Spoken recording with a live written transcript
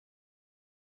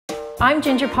I'm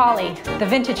Ginger Pauley, the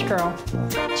Vintage Girl.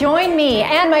 Join me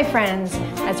and my friends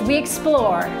as we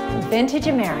explore vintage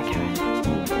America.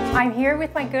 I'm here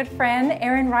with my good friend,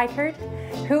 Erin Reichert,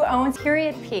 who owns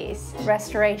Period Piece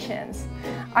Restorations.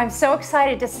 I'm so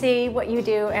excited to see what you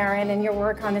do, Erin, and your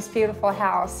work on this beautiful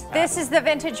house. This is the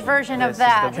vintage version of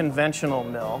that. This is the conventional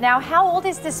mill. Now, how old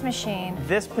is this machine?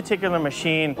 This particular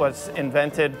machine was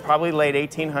invented probably late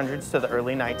 1800s to the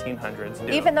early 1900s.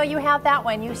 Even though you have that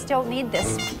one, you still need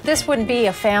this. This wouldn't be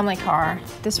a family car.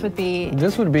 This would be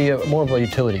more of a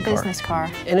utility car. Business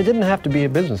car. And it didn't have to be a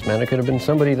businessman. It could have been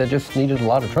somebody that just needed a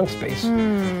lot of trunk space.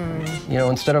 You know,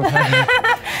 instead of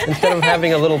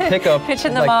having a little pickup.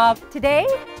 Pitching the mob. Today,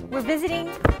 we're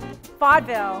visiting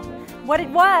vaudeville. What it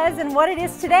was and what it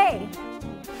is today.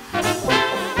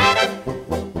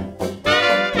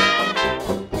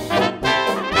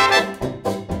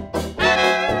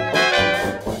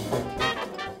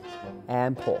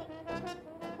 And pull.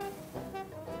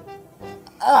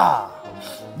 Ah,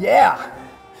 yeah.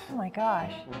 Oh my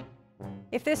gosh.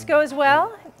 If this goes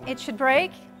well, it should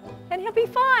break and he'll be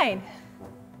fine.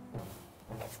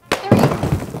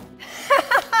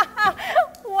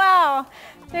 Wow.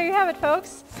 There you have it,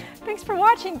 folks. Thanks for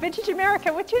watching Vintage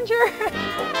America with Ginger.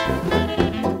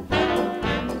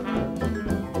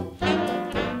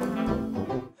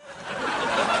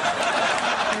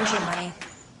 Here's your money.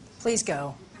 Please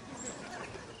go.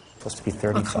 Supposed to be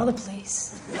 35. I'll call the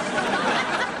police.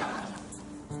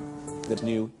 The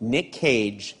new Nick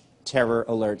Cage Terror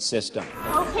Alert System.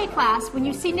 Okay, class, when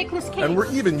you see Nicolas Cage. And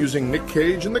we're even using Nick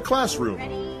Cage in the classroom.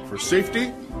 Ready? For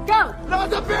safety. Go!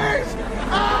 Not the beast!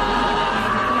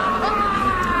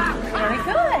 Very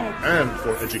good. And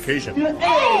for education. Nick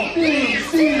Cage,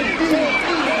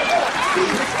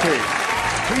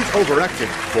 he's overacting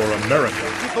for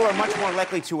America. People are much more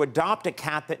likely to adopt a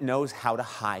cat that knows how to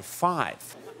high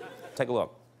five. Take a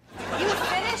look. You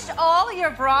finished all your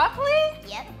broccoli?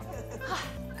 Yep.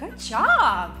 Good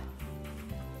job.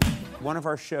 One of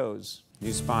our show's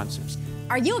new sponsors.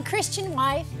 Are you a Christian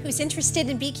wife who's interested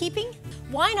in beekeeping?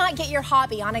 Why not get your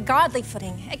hobby on a godly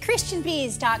footing at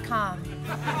ChristianBees.com?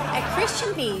 At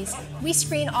Christian Bees, we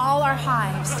screen all our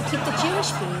hives to keep the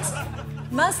Jewish bees,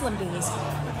 Muslim bees,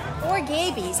 or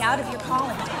gay bees out of your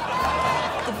colony.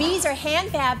 The bees are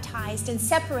hand-baptized and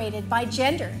separated by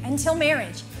gender until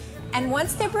marriage. And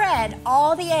once they're bred,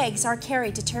 all the eggs are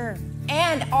carried to term.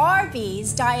 And our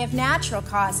bees die of natural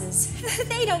causes.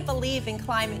 They don't believe in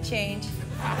climate change.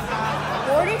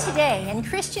 Order today and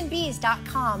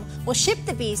ChristianBees.com will ship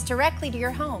the bees directly to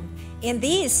your home in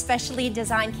these specially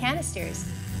designed canisters.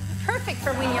 Perfect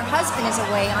for when your husband is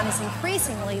away on his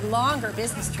increasingly longer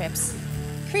business trips.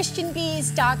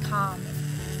 ChristianBees.com.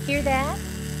 Hear that?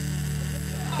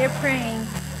 They're praying.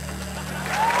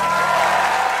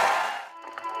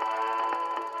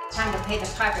 Time to pay the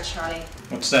piper, Charlie.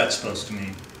 What's that supposed to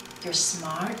mean? You're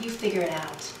smart. You figure it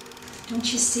out.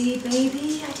 Don't you see,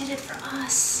 baby? I did it for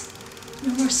us.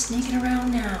 No more sneaking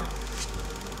around now.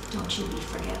 Don't you be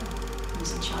forgetting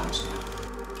who's in charge now.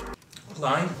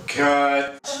 Line?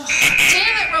 Cut.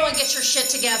 Damn it, Rowan, get your shit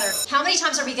together. How many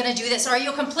times are we gonna do this? Are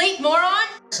you a complete moron?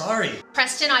 Sorry.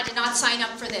 Preston, I did not sign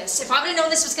up for this. If I would have known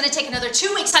this was gonna take another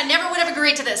 2 weeks, I never would have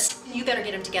agreed to this. You better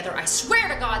get him together. I swear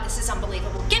to God, this is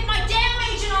unbelievable. Get my damn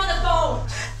agent on the phone!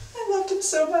 I loved him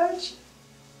so much.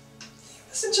 He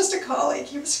wasn't just a colleague,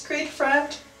 he was a great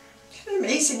friend, an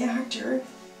amazing actor.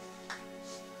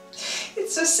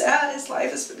 It's so sad his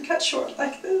life has been cut short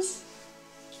like this.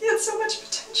 He had so much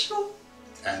potential.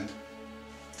 And?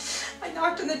 I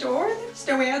knocked on the door and there was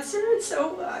no answer, and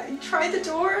so I tried the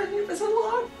door and it was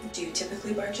unlocked. Do you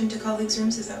typically barge into colleagues'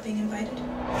 rooms without being invited?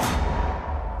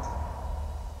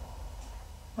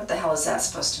 What the hell is that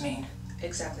supposed to mean?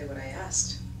 Exactly what I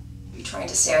asked. Are you trying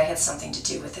to say I had something to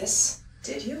do with this?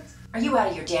 Did you? Are you out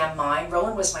of your damn mind?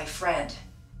 Roland was my friend.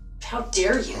 How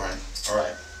dare you? All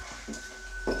right.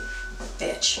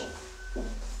 Bitch.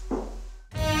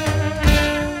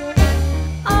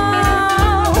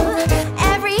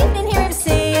 Every evening hear him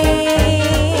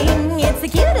sing. It's the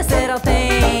cutest little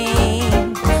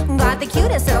thing. Got the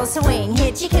cutest little swing.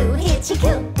 Hitchy-coo,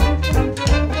 hitchy-coo.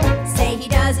 Say he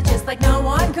does it just like no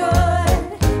one